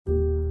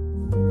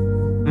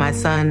my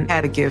son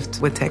had a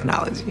gift with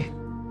technology.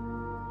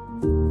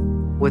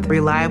 With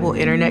reliable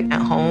internet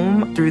at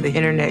home through the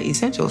Internet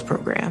Essentials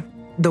program,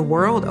 the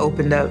world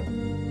opened up.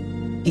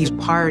 He's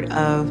part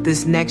of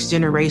this next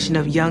generation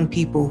of young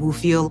people who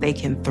feel they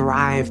can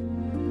thrive.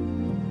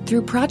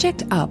 Through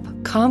Project UP,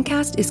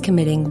 Comcast is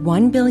committing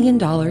 $1 billion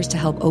to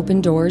help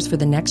open doors for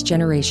the next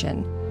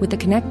generation with the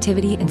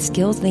connectivity and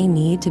skills they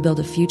need to build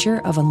a future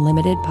of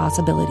unlimited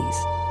possibilities.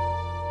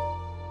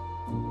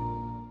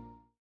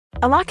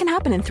 A lot can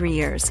happen in 3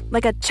 years,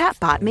 like a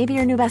chatbot may be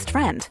your new best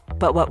friend.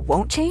 But what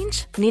won't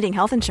change? Needing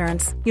health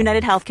insurance.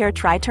 United Healthcare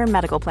Tri-Term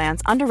Medical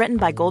Plans, underwritten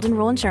by Golden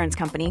Rule Insurance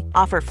Company,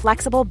 offer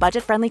flexible,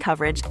 budget-friendly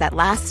coverage that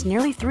lasts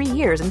nearly 3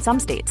 years in some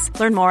states.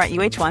 Learn more at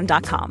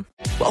uh1.com.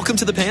 Welcome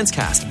to the Pants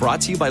Cast, brought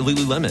to you by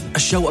Lululemon, a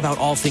show about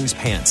all things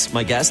pants.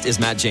 My guest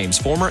is Matt James,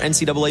 former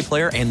NCAA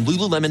player and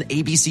Lululemon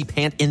ABC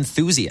pant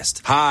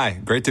enthusiast. Hi,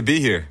 great to be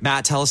here.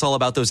 Matt, tell us all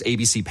about those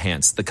ABC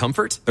pants. The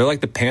comfort? They're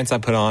like the pants I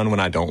put on when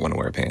I don't want to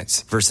wear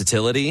pants.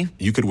 Versatility?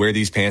 You could wear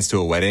these pants to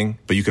a wedding,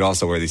 but you could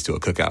also wear these to a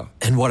cookout.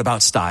 And what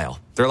about style?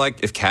 They're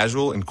like if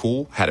casual and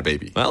cool had a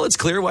baby. Well, it's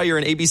clear why you're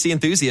an ABC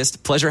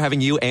enthusiast. Pleasure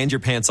having you and your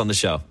pants on the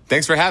show.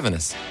 Thanks for having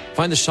us.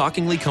 Find the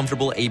shockingly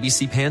comfortable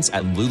ABC pants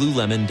at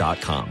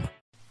Lululemon.com.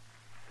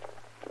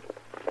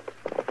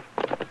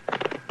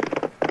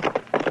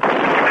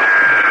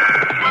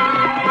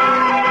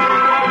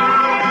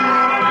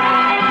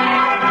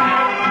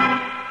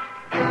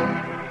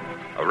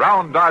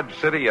 Around Dodge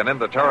City and in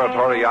the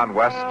territory on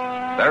West,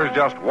 there's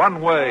just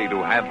one way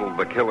to handle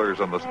the killers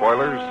and the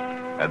spoilers,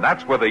 and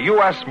that's with a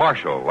U.S.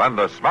 Marshal and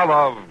the smell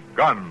of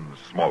gun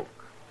smoke.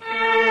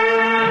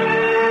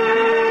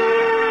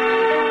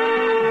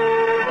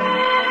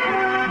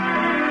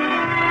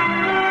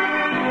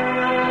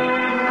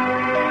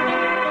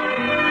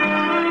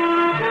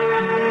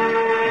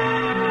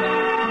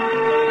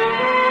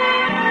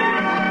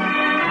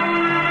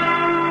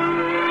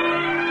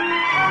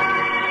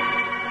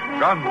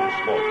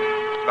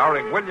 Gunsmoke,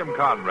 starring William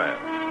Conrad.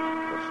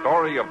 The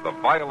story of the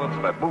violence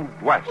that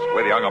moved west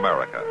with young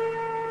America.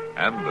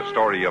 And the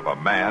story of a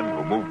man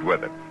who moved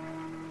with it.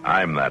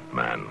 I'm that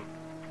man.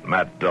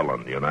 Matt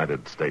Dillon,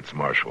 United States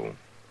Marshal.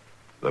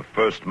 The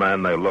first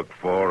man they look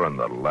for and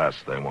the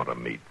last they want to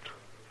meet.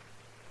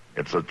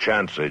 It's a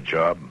chancy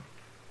job,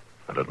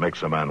 and it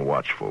makes a man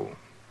watchful.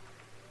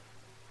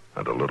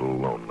 And a little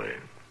lonely.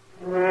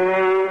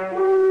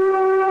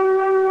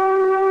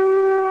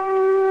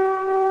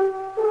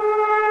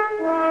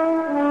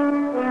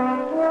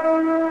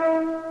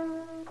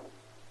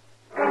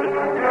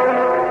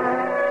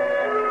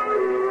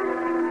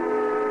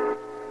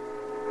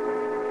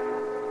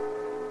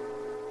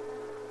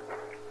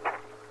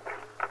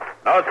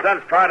 No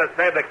sense trying to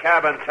save the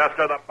cabin,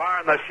 Chester. The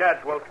barn, the sheds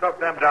will soak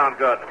them down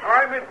good. All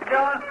right, Mr.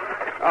 Dillon.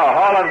 Oh,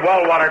 hauling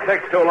well water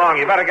takes too long.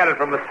 You better get it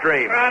from the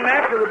stream. I'm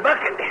after the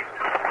bucket.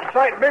 A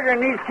sight bigger than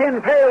these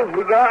 10 pails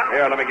we got.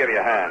 Here, let me give you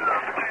a hand.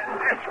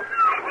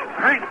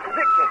 I'm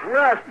thick with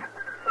rust.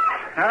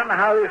 I don't know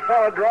how this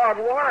fellow drawed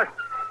water.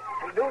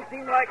 It don't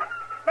seem like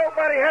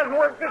nobody hasn't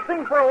worked this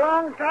thing for a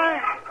long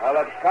time. Well,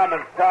 it's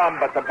coming some,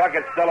 but the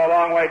bucket's still a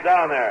long way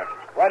down there.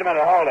 Wait a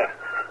minute, hold it.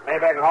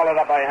 Maybe I can haul it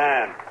up by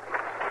hand.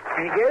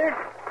 Can you get it?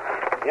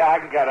 Yeah, I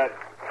can get it.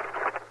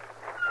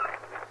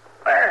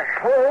 There,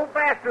 hold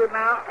fast to it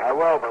now. I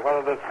will, but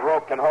whether this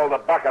rope can hold the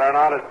bucket or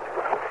not is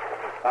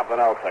something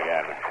else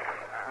again.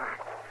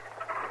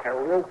 That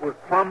rope was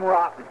plumb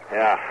rotten.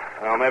 Yeah,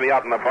 well, maybe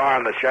out in the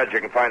barn, the sheds,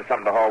 you can find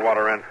something to haul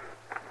water in.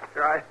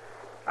 Sure,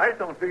 I just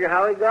don't figure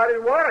how he got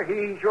his water.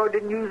 He sure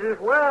didn't use this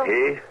well.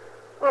 He?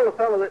 Well, the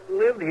fellow that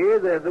lived here,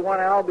 the one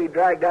I'll be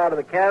dragged out of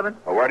the cabin.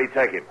 Well, where'd he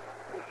take him?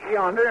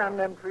 Yonder, on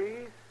them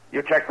trees.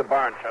 You check the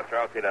barn, Chester.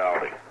 I'll see to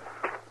Albie.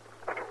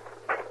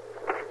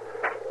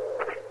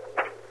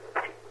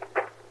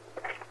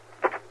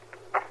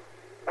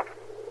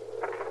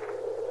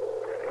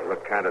 You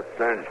look kind of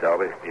singed,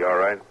 Albie. You all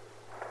right?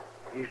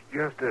 He's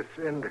just a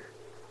cinder.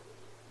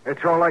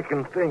 That's all I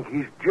can think.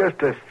 He's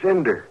just a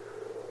cinder.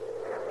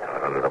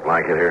 Under the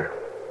blanket here?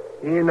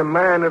 He ain't a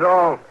man at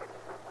all.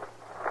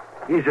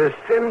 He's a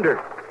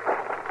cinder.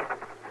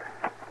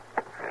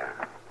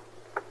 Yeah.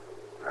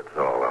 That's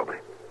all, Albie.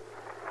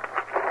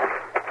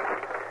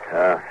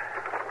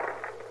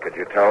 Could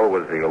you tell,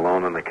 was he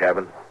alone in the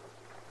cabin?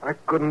 I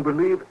couldn't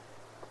believe it.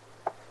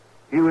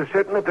 He was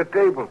sitting at the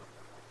table.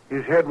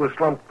 His head was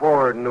slumped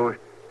forward, and there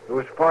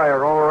was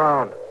fire all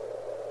around.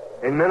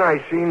 And then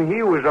I seen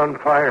he was on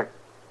fire.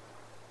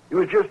 He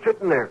was just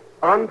sitting there,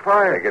 on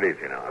fire. Take it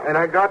easy now. And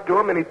I got to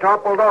him, and he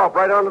toppled off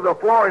right onto the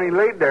floor, and he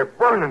laid there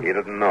burning. He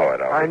didn't know it,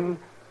 Albie.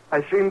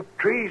 I seen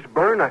trees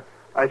burn.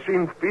 I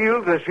seen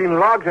fields. I seen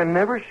logs. I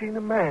never seen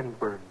a man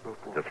burn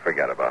before. Just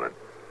forget about it.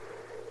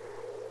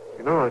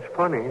 You know, it's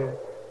funny.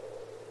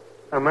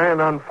 A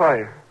man on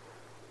fire.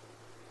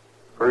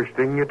 First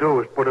thing you do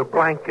is put a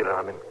blanket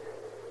on him.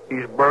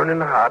 He's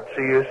burning hot,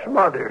 so you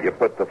smother. You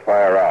put the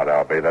fire out,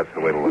 Albie. That's the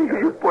way to look at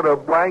it. You put a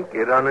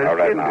blanket on his All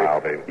right cinder. now,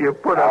 Albie. You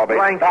put a Albie,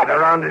 blanket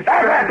around his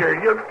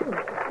cinder.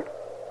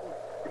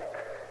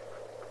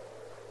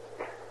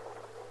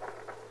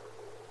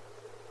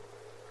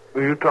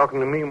 Were you talking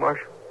to me,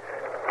 Marshal?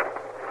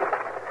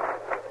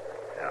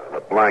 Yeah,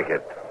 the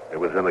blanket. It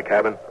was in the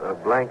cabin? A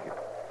blanket.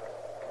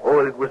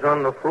 Oh, it was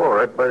on the floor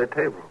right by the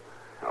table.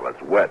 Well,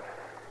 it's wet.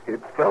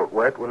 It felt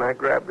wet when I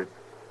grabbed it.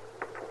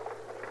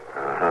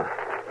 Uh-huh.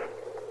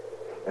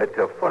 That's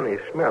a funny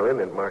smell, isn't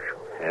it, Marshal?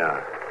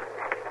 Yeah.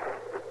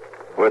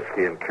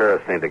 Whiskey and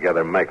kerosene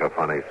together make a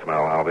funny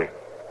smell, Albie.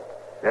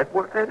 That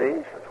what that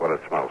is? That's what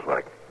it smells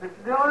like.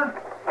 Mr. Dillon,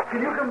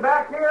 can you come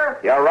back here?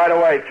 Yeah, right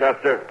away,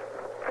 Chester.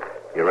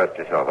 You rest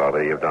yourself,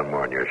 Albie. You've done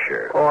more than your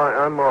share. Oh,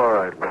 I'm all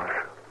right,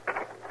 Marshal.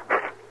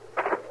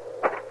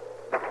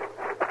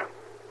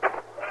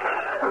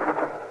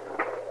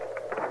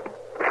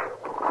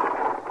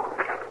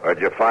 Where'd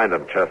you find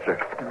him, Chester?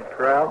 In the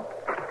corral,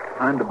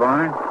 behind the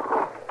barn.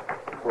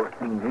 Poor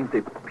things, ain't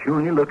they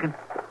puny looking?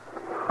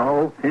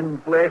 All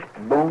thin-fleshed,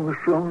 bones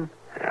showing.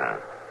 Yeah.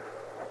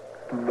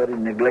 Somebody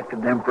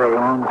neglected them for a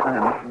long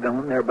time. Mr.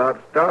 Dillon, they're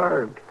about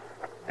starved.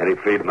 Any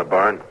feed in the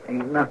barn?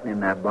 Ain't nothing in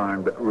that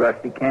barn but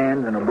rusty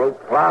cans and a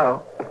broke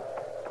plow.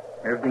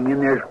 Everything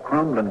in there's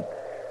crumbling,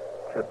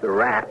 except the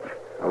rats.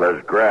 Well,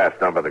 there's grass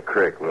down by the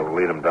creek. We'll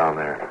lead them down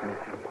there.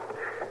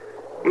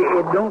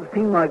 It don't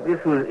seem like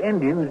this was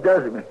Indians,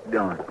 does it, Mr.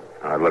 Dillon?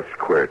 Oh, it looks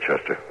queer,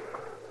 Chester.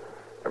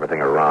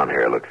 Everything around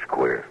here looks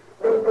queer.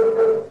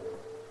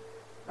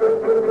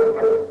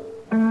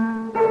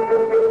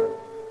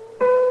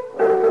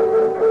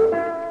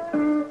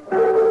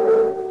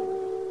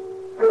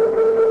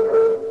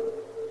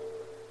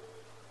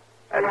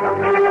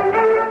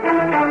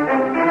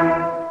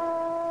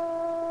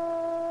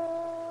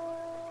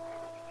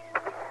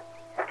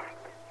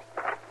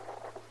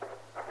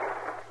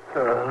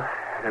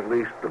 At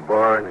least the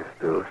barn is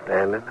still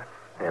standing,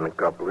 and a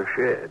couple of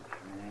sheds.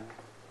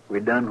 We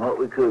done what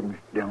we could, Mr.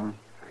 Dillon.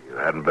 You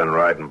hadn't been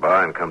riding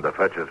by and come to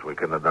fetch us, we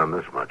couldn't have done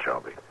this much,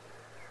 Albie.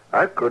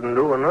 I couldn't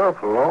do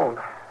enough alone.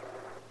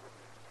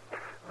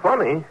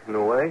 Funny, in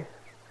a way.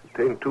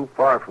 It ain't too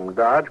far from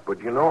Dodge, but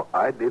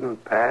I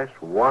didn't pass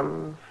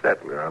one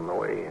settler on the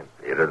way in.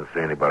 You didn't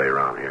see anybody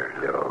around here?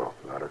 No,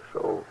 not a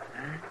soul.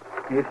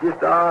 It's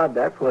just odd,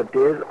 that's what it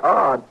is.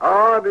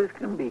 Odd as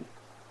can be.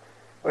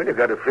 Well, you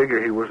got to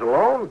figure he was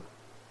alone,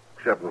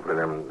 except for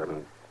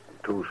them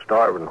two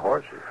starving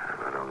horses.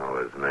 I don't know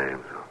his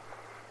name, so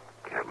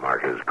can't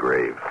mark his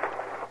grave.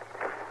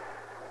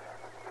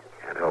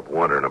 Can't help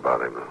wondering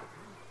about him, though.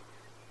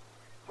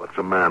 What's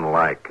a man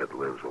like that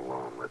lives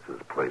alone, lets his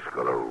place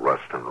go to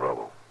rust and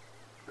rubble,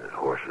 his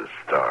horses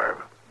starve?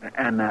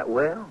 And that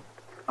well?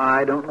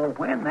 I don't know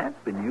when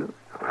that's been used.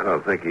 I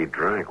don't think he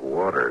drank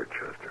water,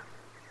 Chester.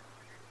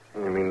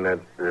 You mean that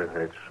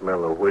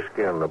smell of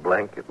whiskey on the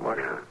blanket, Mark?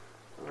 Yeah.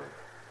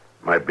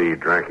 Might be he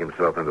drank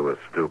himself into a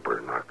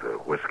stupor, knocked the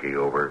whiskey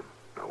over,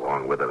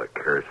 along with it a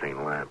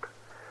kerosene lamp.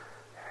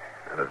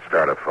 And it'd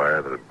start a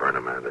fire that'd burn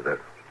a man to death.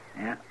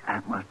 Yeah,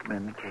 that must have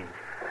been the case.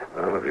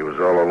 Well, if he was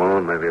all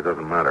alone, maybe it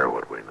doesn't matter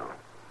what we know.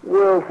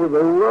 Well, for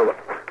the love of...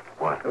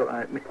 What?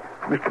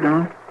 Mr.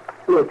 Dillon,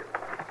 look.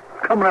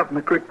 Coming up in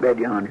the creek bed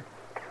yonder.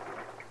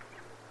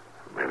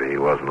 Maybe he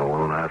wasn't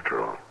alone after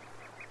all.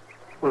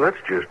 Well, that's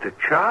just a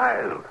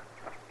child.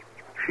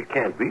 She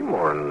can't be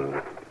more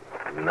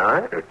than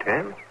 9 or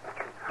 10.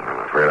 I'm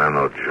afraid I'm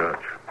no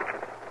judge.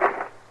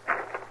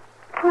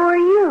 Who are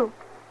you?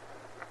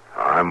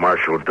 I'm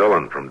Marshal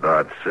Dillon from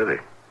Dodge City.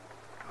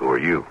 Who are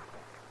you?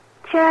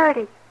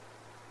 Charity.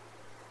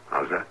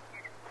 How's that?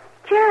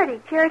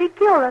 Charity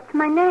Gill, that's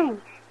my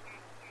name.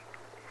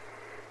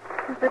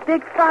 It was a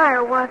big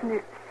fire, wasn't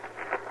it?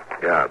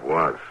 Yeah, it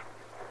was.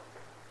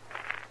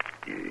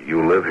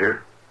 You live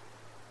here?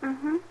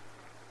 Mm-hmm.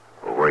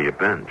 Well, where you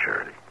been,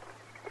 Charity?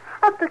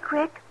 Up the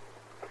creek.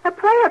 I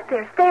play up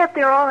there, stay up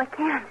there all I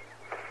can.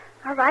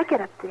 I like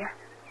it up there.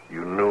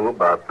 You knew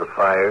about the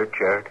fire,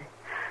 Charity?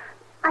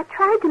 I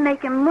tried to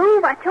make him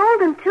move. I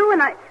told him to,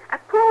 and I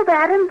pulled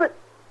at him, but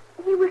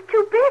he was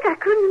too big. I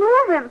couldn't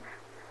move him.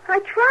 I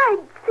tried.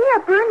 See, I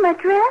burned my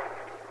dress.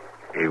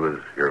 He was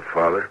your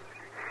father?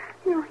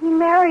 He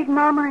married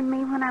Mama and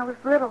me when I was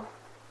little.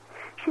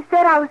 She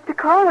said I was to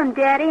call him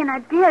Daddy, and I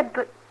did,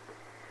 but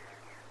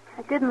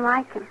I didn't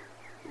like him.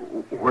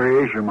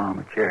 Where is your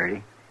mama,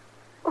 Charity?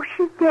 Oh,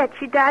 she's dead.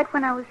 She died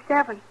when I was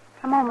 7.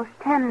 I'm almost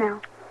 10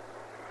 now.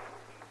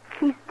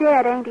 He's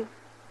dead, ain't he?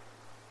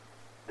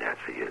 Yes,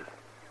 he is.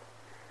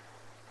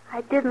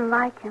 I didn't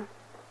like him.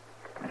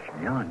 Miss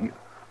Dillon,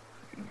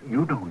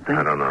 you don't think...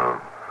 I don't know.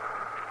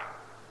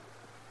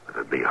 But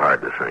it'd be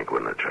hard to think,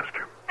 wouldn't it,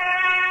 Chester?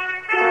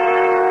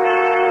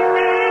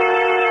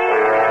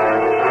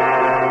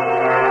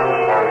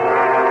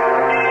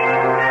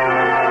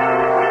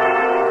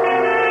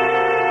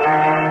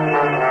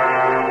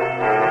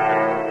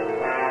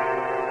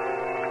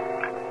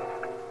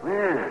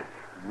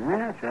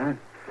 Yes.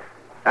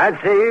 I'd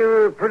say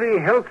you're a pretty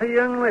healthy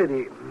young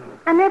lady.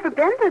 I've never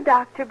been to a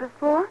doctor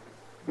before.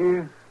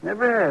 You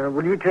never have.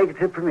 Well, you take a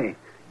tip from me.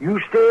 You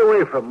stay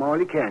away from them all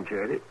you can,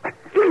 Charity.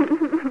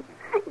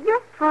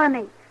 You're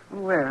funny.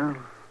 Well,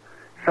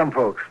 some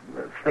folks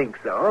think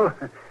so.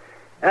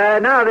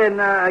 Now then,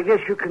 I guess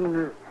you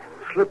can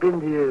slip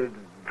into your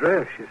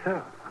dress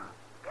yourself.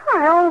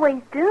 I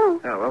always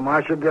do. Oh, well,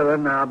 Marshal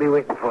Dillon, I'll be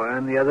waiting for you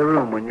in the other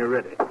room when you're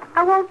ready.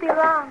 I won't be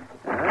long.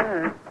 All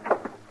right.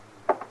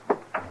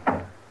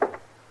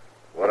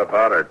 What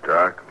about her,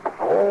 Doc?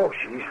 Oh,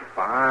 she's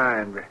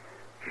fine.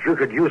 She sure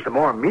could use some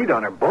more meat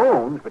on her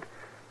bones, but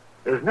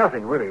there's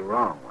nothing really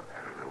wrong with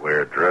her. The way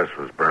her dress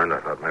was burned, I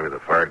thought maybe the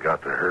fire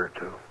got to her,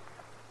 too.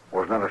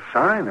 Well, there's not a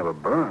sign of a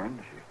burn.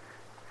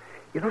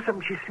 You know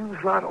something? She seems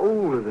a lot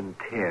older than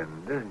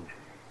 10, doesn't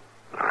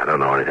she? I don't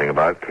know anything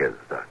about kids,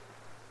 Doc.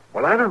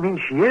 Well, I don't mean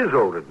she is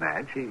older than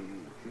that. She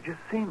just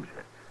seems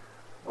it.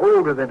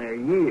 Older than her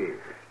years.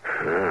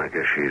 I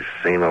guess she's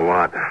seen a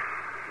lot.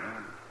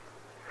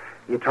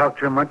 You talked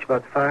to her much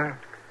about the fire?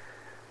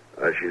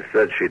 She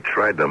said she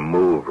tried to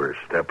move her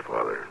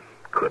stepfather.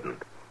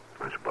 Couldn't,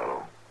 I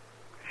suppose.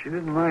 She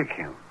didn't like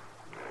him.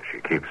 She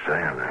keeps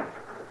saying that.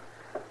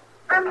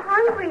 I'm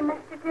hungry,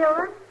 Mr.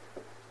 Dillon.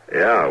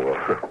 Yeah,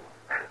 well,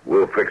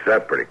 we'll fix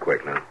that pretty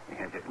quick now.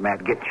 Yeah, just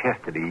Matt, get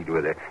Chester to eat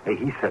with her. Hey,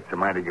 he sets a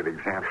mighty good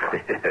example.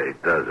 Yeah, he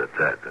does at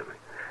that, doesn't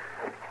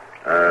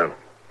he?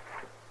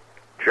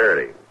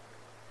 Charity,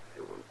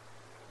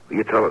 will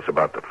you tell us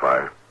about the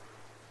fire?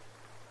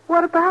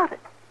 What about it?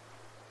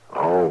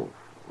 Oh,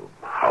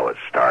 how it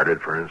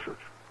started, for instance?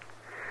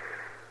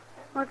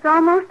 Well, it's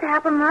almost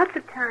happened lots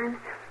of times.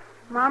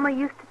 Mama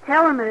used to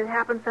tell him that it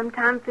happened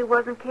sometimes if he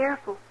wasn't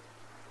careful.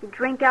 He'd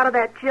drink out of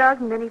that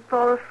jug, and then he'd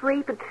fall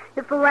asleep, and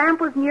if the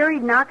lamp was near,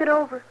 he'd knock it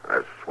over.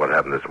 That's what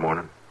happened this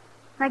morning?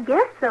 I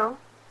guess so.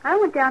 I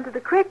went down to the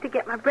creek to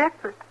get my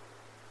breakfast.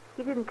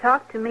 He didn't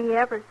talk to me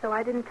ever, so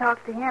I didn't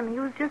talk to him. He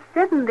was just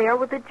sitting there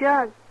with the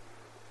jug.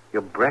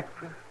 Your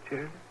breakfast,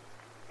 Charity?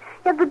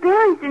 Yeah, the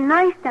berries are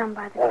nice down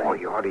by the creek. Oh,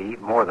 you ought to eat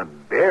more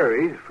than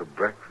berries for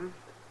breakfast.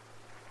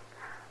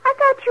 I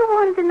thought you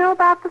wanted to know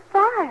about the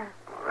fire.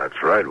 Well,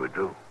 that's right, we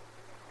do.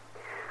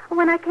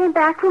 When I came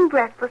back from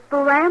breakfast, the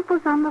lamp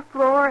was on the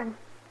floor and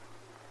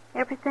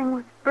everything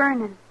was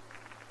burning.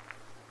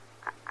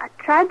 I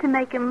tried to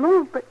make him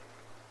move, but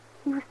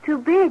he was too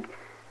big.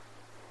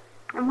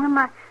 And when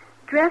my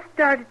dress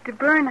started to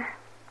burn,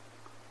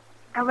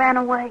 I ran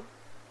away.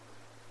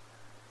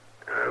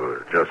 It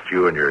was just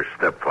you and your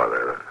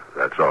stepfather.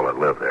 That's all that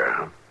lived there,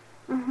 huh?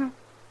 Mm-hmm.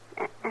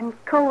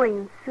 And Coley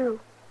and Sue.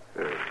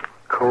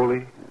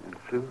 Coley and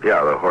Sue?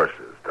 Yeah, the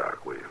horses,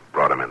 Doc. We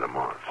brought them in the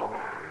moss. Oh.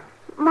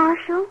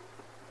 Marshal?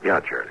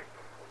 Yeah, Charity.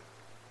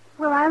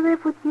 Will I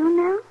live with you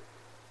now?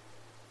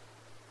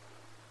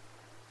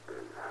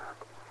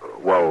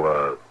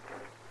 Well,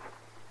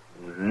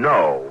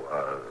 no.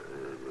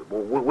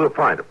 We'll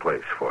find a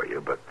place for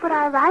you, but... But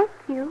I like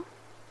you.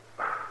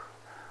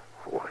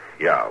 Well,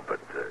 yeah, but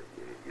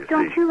you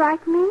Don't see... you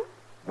like me?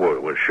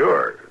 Well,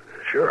 sure.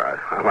 Sure,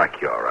 I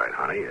like you all right,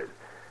 honey.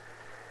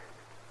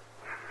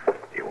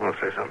 You want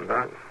to say something,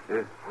 Doc?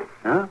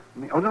 Huh?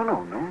 Oh, no,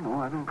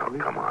 I don't. Oh,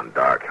 come on,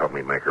 Doc. Help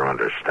me make her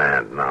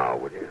understand now,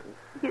 would you?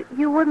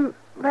 You wouldn't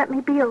let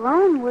me be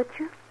alone, would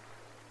you?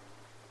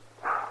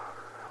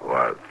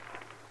 Well,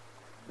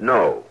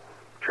 no,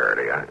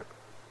 Charity.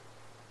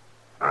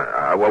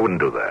 I wouldn't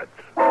do that.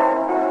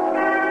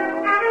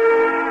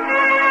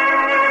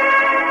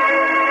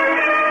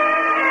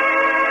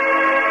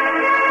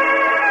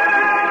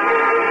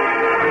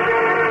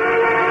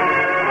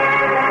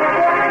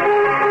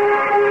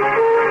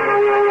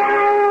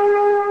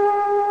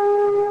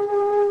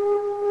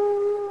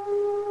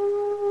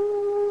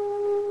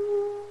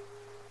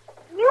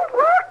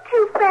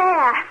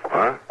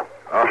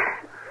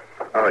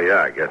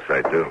 Yeah, I guess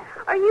I do.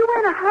 Are you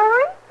in a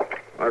hurry?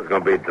 Well, it's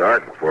going to be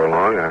dark before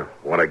long. I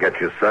want to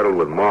get you settled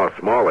with Ma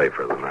Smalley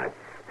for the night.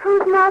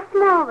 Who's Ma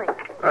Smalley?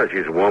 Oh,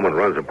 she's a woman who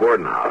runs a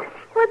boarding house.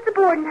 What's a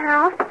boarding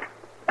house?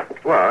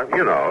 Well,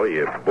 you know,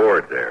 you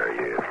board there.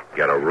 You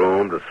get a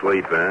room to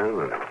sleep in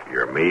and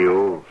your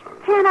meals.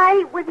 Can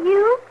I eat with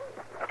you?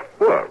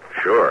 Well,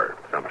 sure.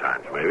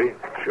 Sometimes, maybe.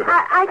 Sure.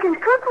 I can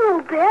cook a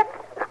little bit.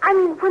 I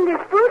mean, when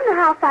there's food in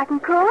the house, I can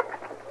cook.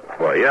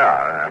 Well,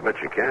 yeah, I bet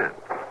you can.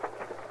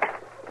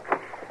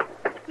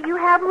 Do you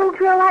have a little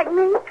girl like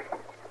me?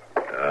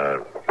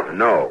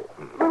 No.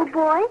 Little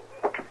boy?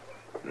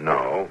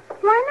 No.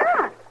 Why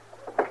not?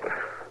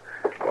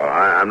 Well,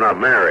 I'm not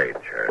married,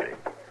 Charity.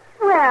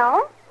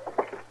 Well?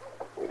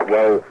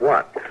 Well,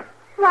 what?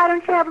 Why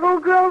don't you have a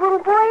little girl, little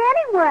boy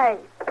anyway?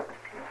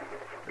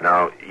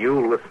 Now,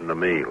 you listen to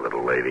me,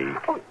 little lady.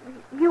 Oh,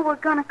 you were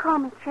going to call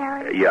me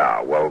Charity?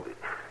 Yeah, well,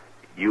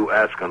 you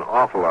ask an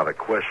awful lot of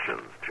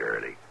questions,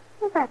 Charity.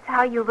 Well, that's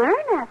how you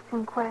learn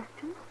asking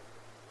questions.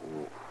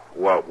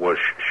 Well,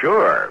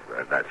 sure.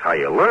 That's how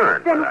you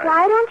learn. Then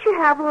why don't you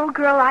have a little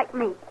girl like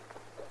me?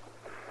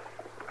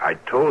 I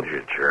told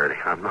you, Charity,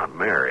 I'm not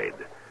married.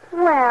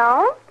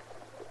 Well?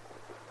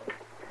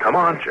 Come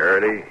on,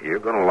 Charity. You're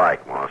going to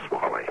like Ma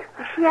Smalley.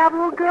 Does she have a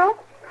little girl?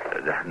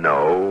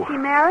 No. She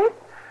married?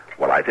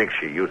 Well, I think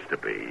she used to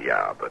be,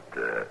 yeah, but...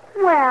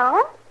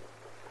 Well?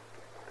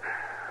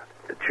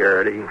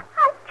 Charity?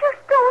 I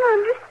just don't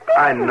understand.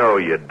 I know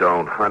you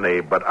don't,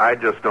 honey, but I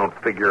just don't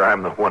figure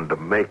I'm the one to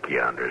make you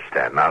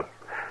understand. Now,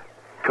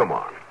 come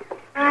on.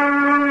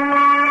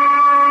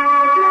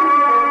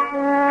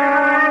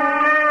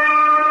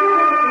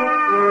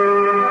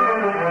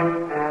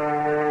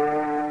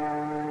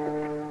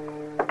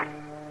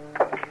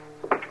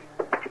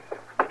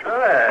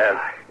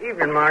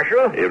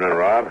 Marshal. Evening,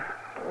 Rob.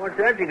 What's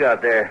that you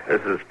got there?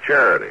 This is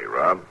Charity,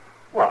 Rob.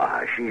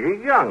 Why, she's a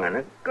young'un,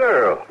 a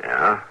girl.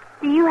 Yeah?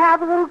 Do you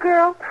have a little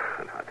girl?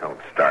 Now, don't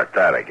start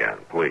that again,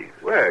 please.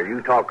 Well,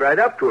 you talk right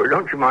up to her,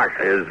 don't you,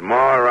 Marshal? Is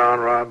Ma around,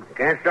 Rob?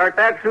 Can't start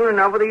that soon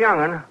enough with a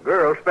young'un.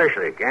 Girls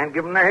especially. Can't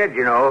give them their heads,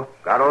 you know.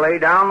 Gotta lay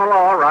down the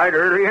law right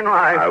early in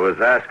life. I was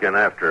asking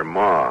after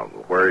Ma.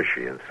 Where is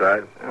she,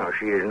 inside? No,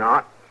 she is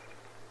not.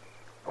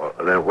 Well,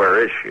 then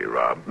where is she,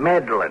 Rob?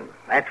 Meddling.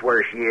 That's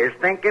where she is,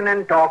 thinking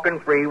and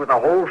talking free with a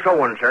whole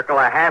sewing circle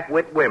of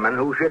half-wit women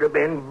who should have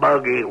been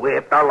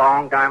buggy-whipped a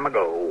long time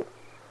ago.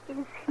 Is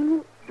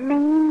he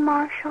mean,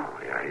 Marshal? Oh,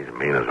 yeah, he's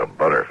mean as a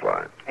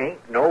butterfly.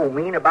 Ain't no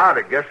mean about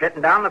it, just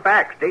setting down the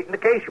facts, stating the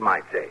case, you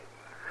might say.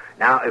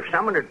 Now, if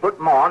someone had put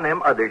Ma and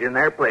them others in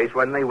their place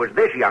when they was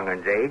this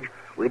young'un's age,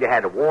 we'd have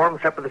had a warm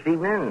supper this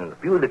evening and a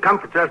few of the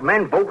comforts us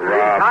men folks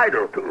are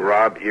entitled to.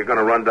 Rob, you're going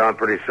to run down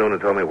pretty soon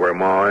and tell me where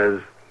Ma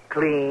is?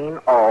 Clean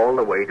all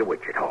the way to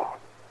Wichita.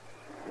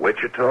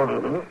 Wichita?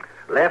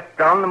 Mm-hmm. Left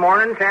on the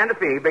morning Santa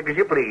Fe, big as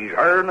you please.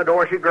 Her and the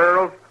Dorsey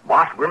girls,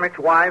 Boss Grimmick's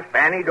wife,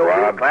 Fanny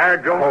Doty,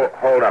 Clara Jones.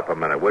 Hold up a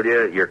minute, will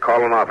you? You're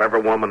calling off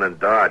every woman in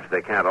Dodge.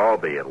 They can't all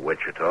be in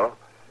Wichita.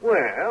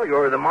 Well,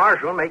 you're the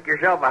marshal. Make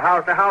yourself a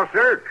house-to-house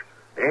search.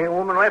 There ain't a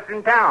woman left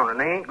in town, and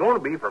they ain't going to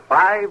be for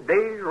 5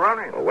 days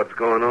running. Well, what's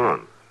going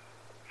on?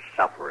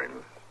 Suffering.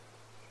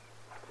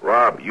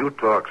 Rob, you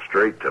talk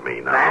straight to me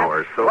now, That's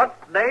or so... what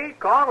they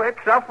call it,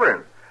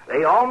 suffering.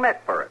 They all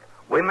met for it.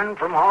 Women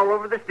from all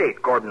over the state,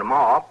 according to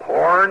Ma,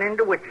 pouring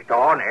into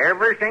Wichita, and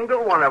every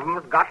single one of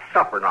them's got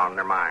suffering on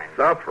their minds.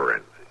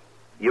 Suffering?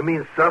 You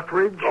mean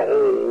suffrage?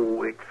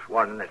 Oh, it's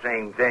one and the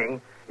same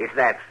thing. It's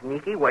that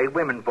sneaky way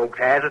women folks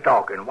has of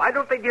talking. Why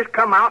don't they just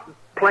come out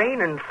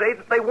plain and say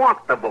that they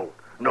want the vote?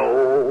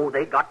 No,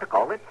 they got to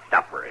call it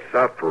suffrage.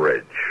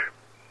 Suffrage.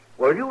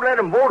 Well, you let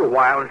them vote a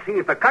while and see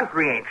if the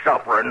country ain't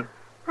suffering.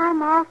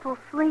 I'm awful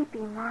sleepy,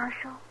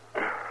 Marshal.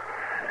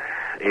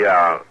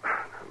 Yeah,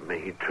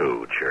 me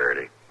too,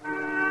 Charity.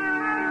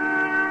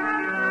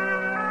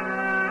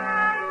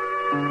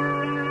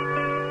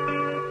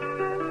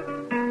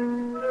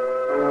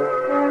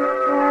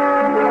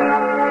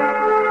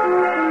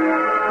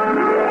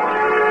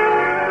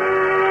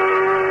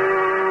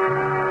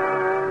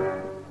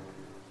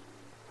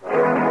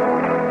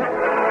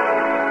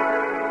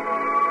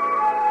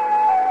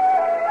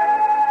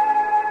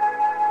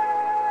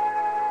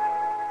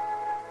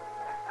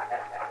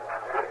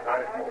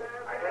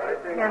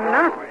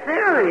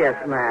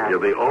 Man. You're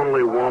the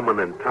only woman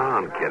in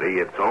town, Kitty.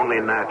 It's only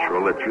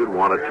natural that you'd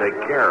want to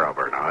take care of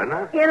her now,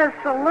 isn't it? In a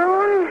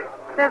saloon?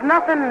 There's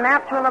nothing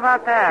natural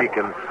about that. She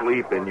can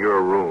sleep in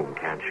your room,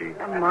 can't she?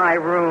 My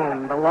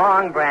room, the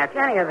Long Branch,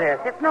 any of this.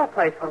 It's no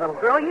place for a little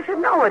girl. You should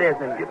know it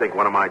isn't. You think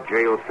one of my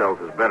jail cells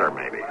is better,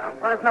 maybe, huh?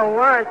 Well, it's no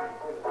worse.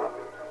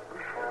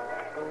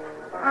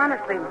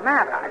 Honestly,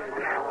 Matt,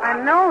 I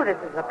know this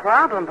is a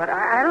problem, but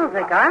I don't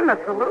think I'm the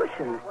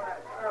solution.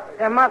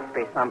 There must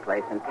be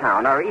someplace in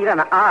town, or even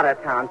out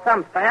of town,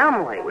 some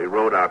family. We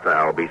rode out to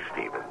Albie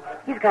Stevens.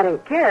 He's got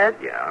 8 kids.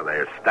 Yeah,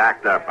 they're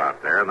stacked up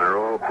out there, and they're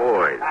all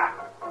boys.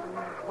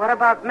 What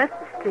about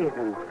Mrs.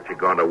 Stevens? She's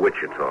gone to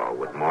Wichita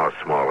with Ma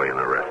Smalley and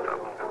the rest of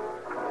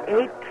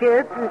them. 8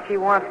 kids, and she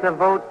wants to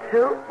vote,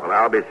 too? Well,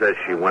 Albie says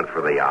she went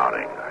for the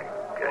outing. I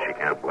guess you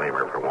can't blame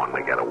her for wanting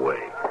to get away.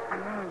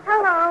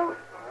 Hello.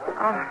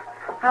 Oh,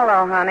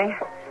 hello, honey.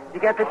 Did you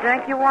get the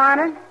drink you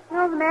wanted?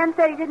 No, the man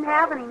said he didn't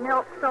have any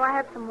milk, so I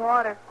had some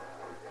water.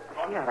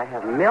 She ought to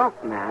have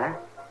milk, Matt.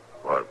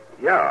 Well,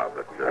 yeah,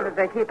 but...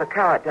 They keep a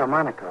cow at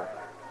Delmonico's.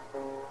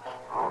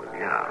 Oh,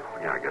 yeah.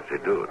 Yeah, I guess they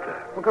do.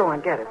 Well, go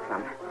and get us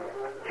some.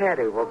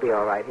 Charity will be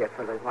all right here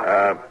for a little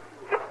while.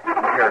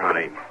 Here,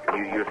 honey.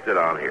 You sit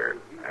down here.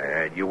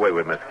 And you wait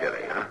with Miss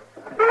Kitty, huh?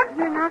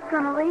 You're not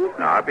going to leave me?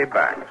 No, I'll be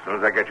back as soon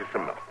as I get you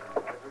some milk.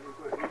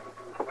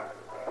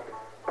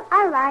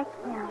 I like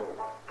him.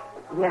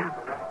 Yeah,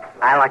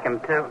 I like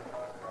him, too.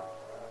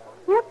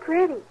 You're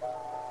pretty.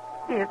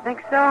 Do you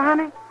think so,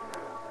 honey?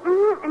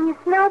 Mm-hmm, and you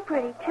smell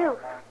pretty, too.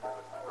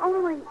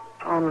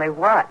 Only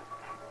what?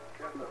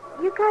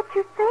 You got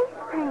your face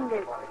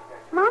painted.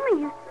 Mama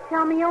used to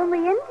tell me only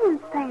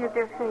Indians painted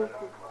their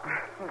faces.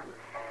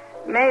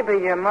 Maybe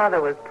your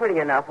mother was pretty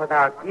enough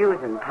without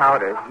using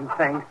powders and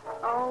things.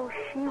 Oh,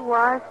 she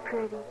was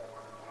pretty.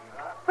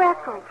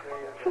 Freckles.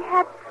 She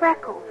had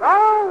freckles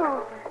all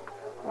over.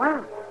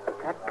 Well,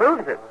 that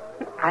proves it.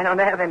 I don't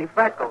have any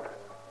freckles.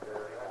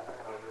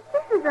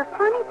 This is a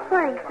funny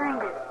place,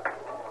 ain't it?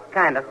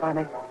 Kind of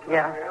funny,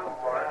 yeah.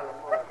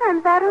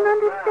 Sometimes I don't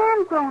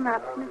understand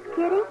grown-ups, Miss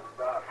Kitty.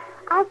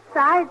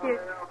 Outside, there's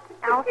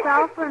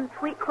alfalfa and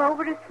sweet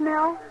clover to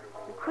smell,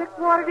 and quick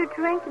water to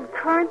drink, and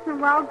currants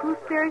and wild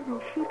gooseberries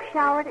and sheep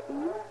shower to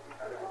eat.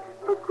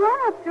 But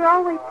grown-ups are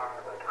always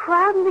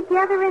crowding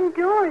together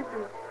indoors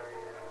and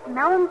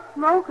smelling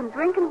smoke and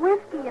drinking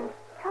whiskey and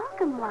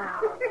talking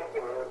loud.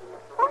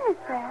 What is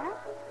that?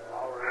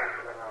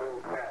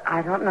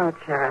 I don't know,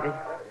 Charity.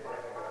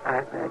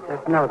 I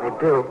just know they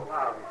do.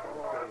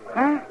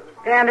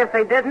 And if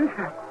they didn't,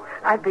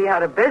 I'd be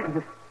out of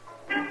business.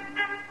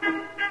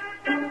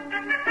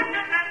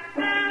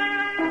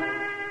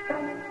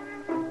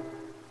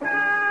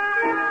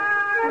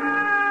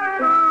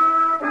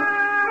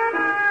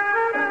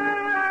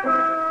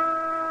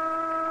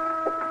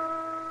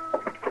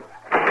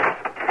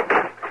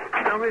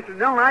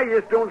 Dillon, I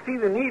just don't see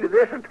the need of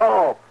this at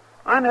all.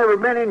 I never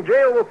been in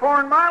jail before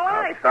in my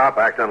life. Stop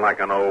acting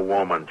like an old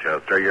woman,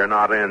 Chester. You're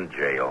not in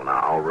jail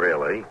now,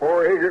 really.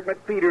 Poor Egbert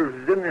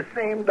McPeters was in the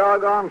same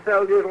doggone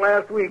cell just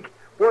last week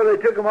where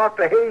they took him off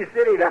to Hayes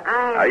City to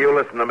hang. Now, you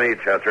listen to me,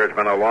 Chester. It's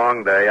been a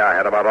long day. I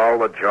had about all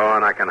the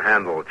jawing I can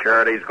handle.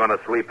 Charity's going to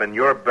sleep in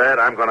your bed.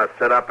 I'm going to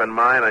sit up in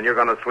mine, and you're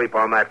going to sleep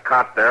on that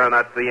cot there, and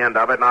that's the end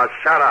of it. Now,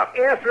 shut up.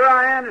 Yes, sir,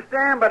 I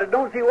understand, but I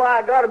don't see why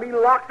I got to be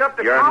locked up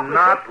to You're accomplish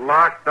not it.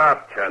 locked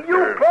up, Chester.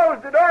 You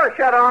closed the door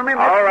shut on me, Mr.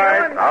 All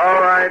right, Dillon.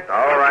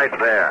 all right,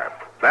 there.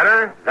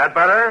 Better? Is that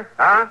better?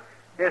 Huh?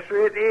 Yes,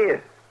 sir, it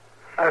is.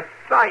 A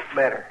sight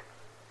better.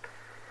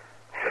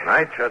 Good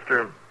night,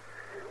 Chester.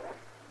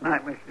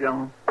 Night, Mr.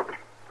 Dillon.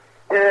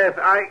 Yes,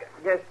 I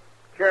guess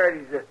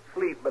Charity's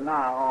asleep by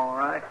now, all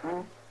right,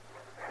 Now,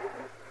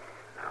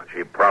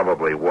 she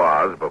probably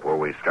was before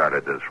we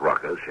started this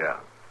ruckus, yeah.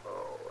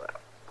 Oh, that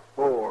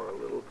poor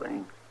little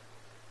thing.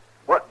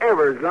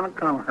 Whatever is going to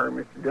come of her,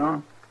 Mr.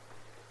 Dillon?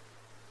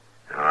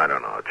 No, I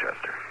don't know,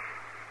 Chester.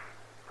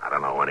 I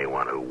don't know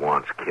anyone who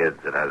wants kids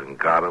that hasn't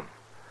got them.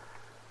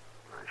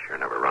 I sure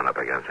never run up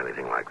against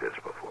anything like this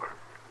before.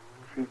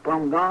 She's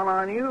plumb gone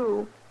on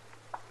you.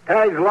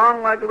 Tags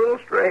along like a little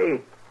stray.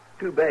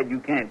 Too bad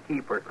you can't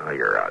keep her. Oh,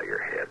 you're out of your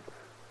head.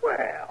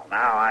 Well,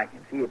 now I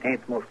can see it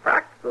ain't the most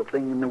practical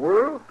thing in the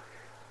world.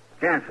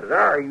 Chances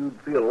are you'd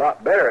feel a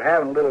lot better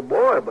having a little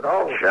boy, but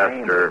all the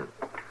same... Chester.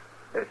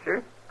 Yes,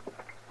 sir?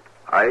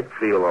 I'd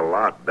feel a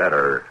lot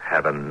better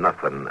having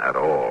nothing at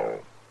all.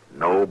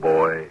 No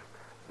boy,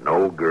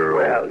 no girl.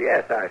 Well,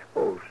 yes, I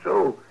suppose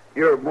so.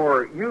 You're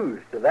more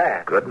used to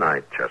that. Good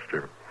night,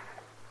 Chester.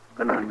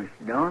 Good night,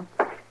 Mr. Dillon.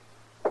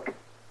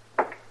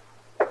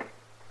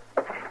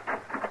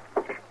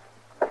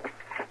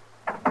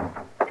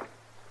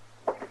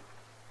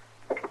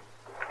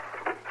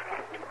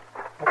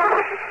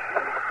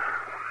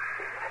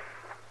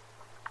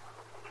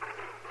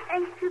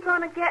 Ain't you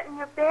going to get in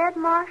your bed,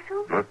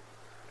 Marshal? Huh?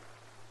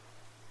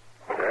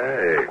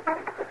 Hey,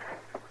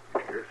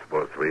 you're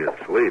supposed to be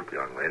asleep,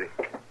 young lady.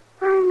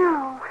 I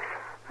know,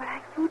 but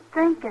I keep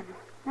thinking.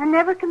 I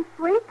never can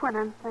sleep when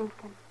I'm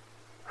thinking.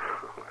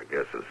 I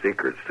guess the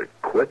secret's to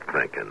quit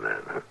thinking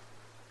then, huh?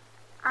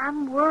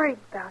 I'm worried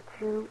about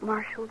you,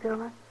 Marshal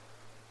Dillon.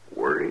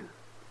 Worried?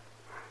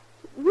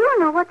 You don't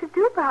know what to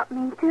do about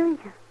me, do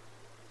you?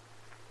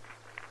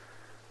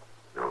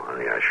 No,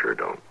 honey, I sure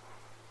don't.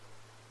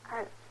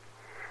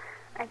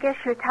 I guess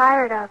you're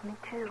tired of me,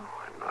 too.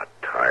 I'm not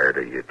tired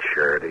of you,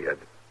 Charity. I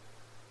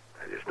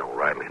just don't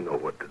rightly know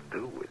what to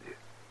do with you.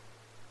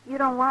 You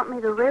don't want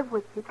me to live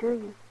with you, do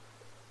you?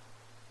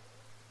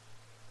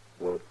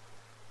 Well,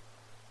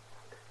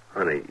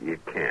 honey, you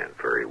can't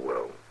very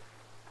well.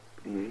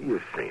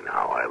 You've seen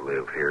how I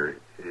live here.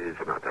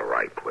 It's not the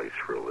right place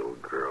for a little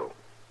girl.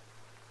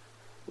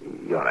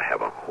 You ought to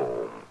have a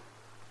home.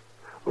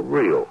 A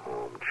real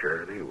home,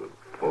 Charity, with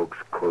folks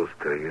close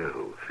to you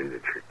who see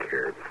that you're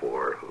cared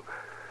for, who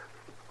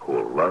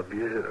will love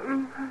you.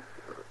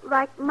 Mm-hmm.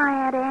 Like my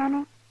Aunt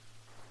Annie?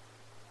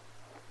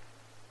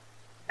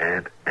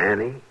 Aunt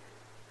Annie?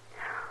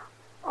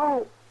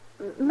 Oh,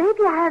 maybe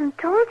I haven't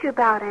told you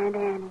about Aunt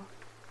Annie.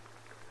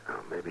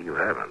 Oh, maybe you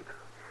haven't.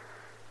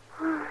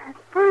 At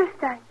first,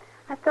 I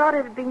thought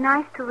it'd be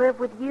nice to live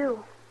with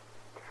you.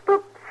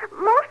 But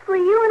mostly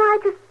you and I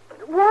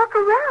just walk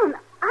around.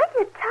 I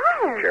get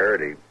tired.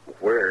 Charity,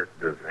 where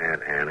does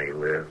Aunt Annie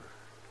live?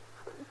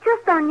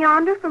 Just on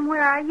yonder from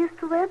where I used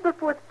to live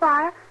before the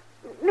fire.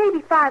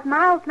 Maybe 5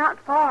 miles, not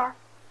far.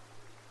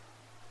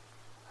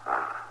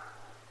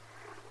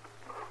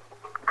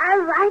 I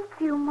like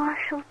you,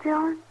 Marshal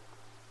Dillon.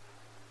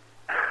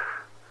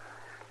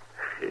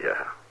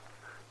 Yeah.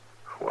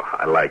 Well,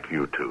 I like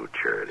you too,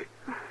 Charity.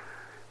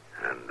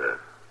 And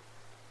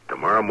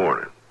tomorrow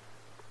morning,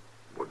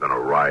 we're going to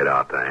ride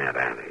out to Aunt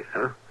Annie's,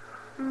 huh?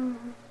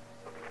 Mm-hmm.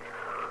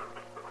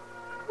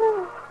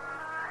 Oh,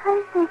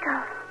 I think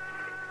I'll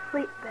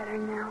sleep better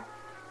now.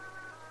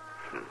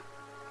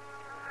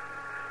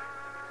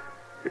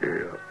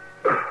 Yeah.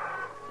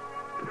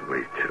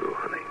 Me too,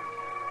 honey.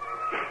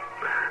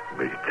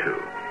 Me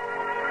too.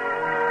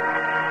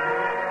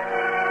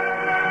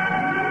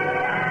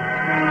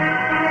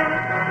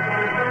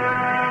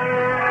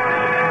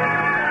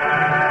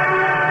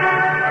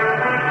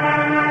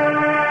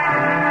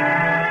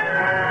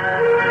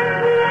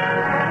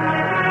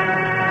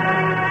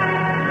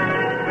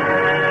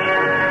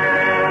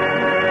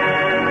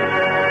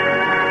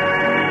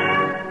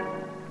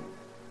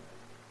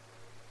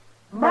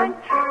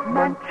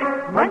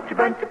 Munch a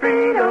bunch of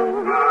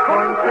Fritos,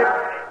 corn chips.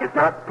 It's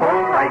not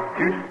polite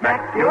to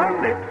smack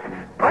your lips,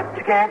 but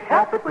you can't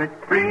help it with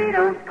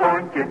Fritos,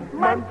 corn chips.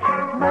 Munch,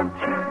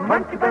 munch,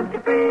 munch a bunch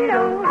of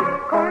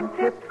Fritos, corn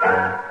chips.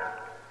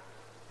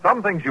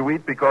 Some things you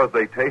eat because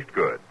they taste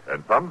good,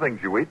 and some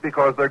things you eat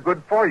because they're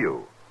good for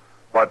you.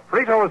 But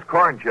Fritos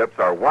corn chips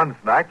are one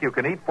snack you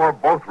can eat for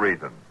both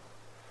reasons.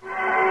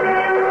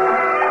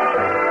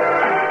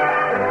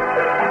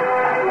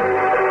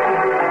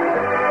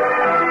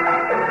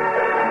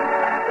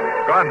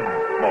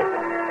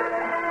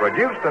 Gunsmoke.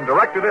 Produced and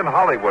directed in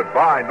Hollywood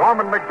by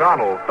Norman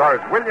Macdonald,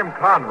 stars William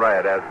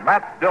Conrad as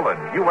Matt Dillon,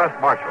 U.S.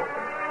 Marshal.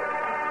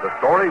 The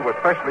story was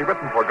specially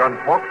written for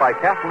Gunsmoke by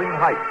Kathleen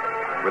Height,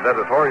 with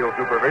editorial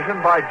supervision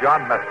by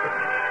John Meston.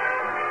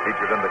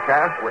 Featured in the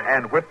cast were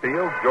Ann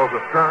Whitfield,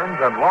 Joseph Kearns,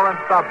 and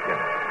Lawrence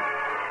Dobkin.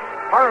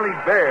 Harley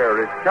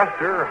Bear is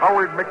Chester,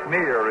 Howard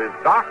McNear is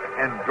Doc,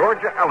 and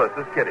Georgia Ellis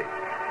is Kitty.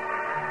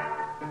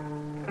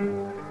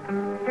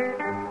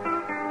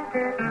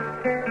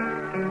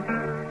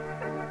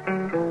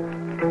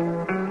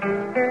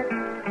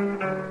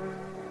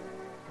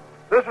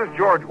 This is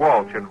George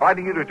Walsh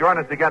inviting you to join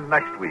us again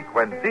next week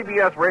when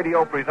CBS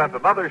Radio presents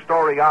another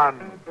story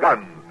on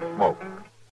Gunsmoke.